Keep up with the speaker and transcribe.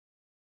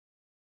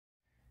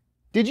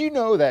Did you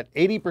know that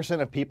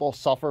 80% of people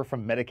suffer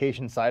from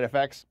medication side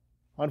effects?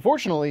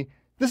 Unfortunately,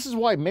 this is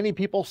why many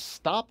people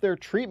stop their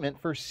treatment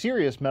for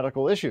serious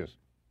medical issues.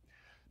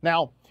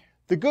 Now,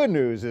 the good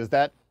news is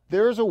that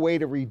there is a way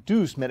to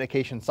reduce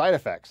medication side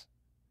effects.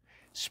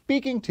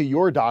 Speaking to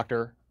your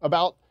doctor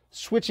about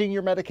switching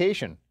your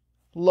medication,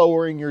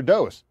 lowering your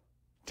dose,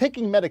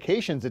 taking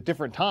medications at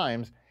different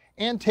times,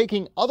 and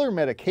taking other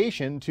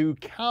medication to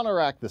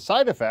counteract the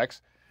side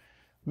effects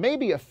may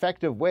be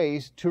effective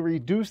ways to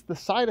reduce the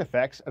side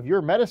effects of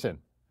your medicine.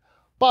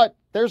 But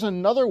there's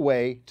another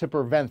way to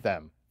prevent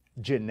them: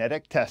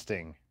 genetic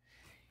testing.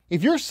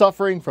 If you're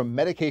suffering from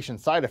medication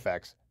side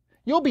effects,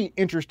 you'll be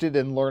interested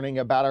in learning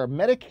about our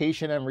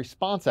Medication and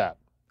Response app.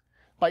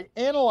 By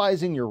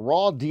analyzing your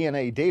raw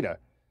DNA data,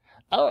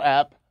 our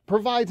app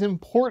provides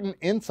important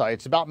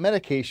insights about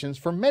medications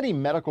for many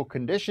medical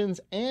conditions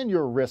and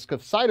your risk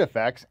of side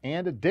effects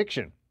and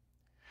addiction.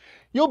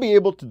 You'll be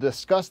able to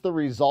discuss the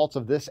results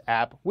of this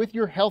app with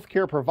your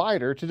healthcare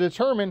provider to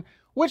determine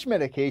which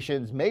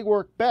medications may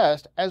work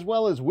best, as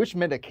well as which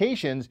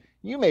medications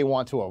you may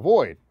want to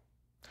avoid.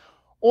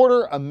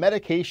 Order a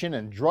medication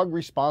and drug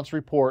response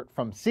report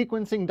from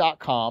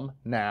Sequencing.com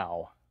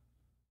now.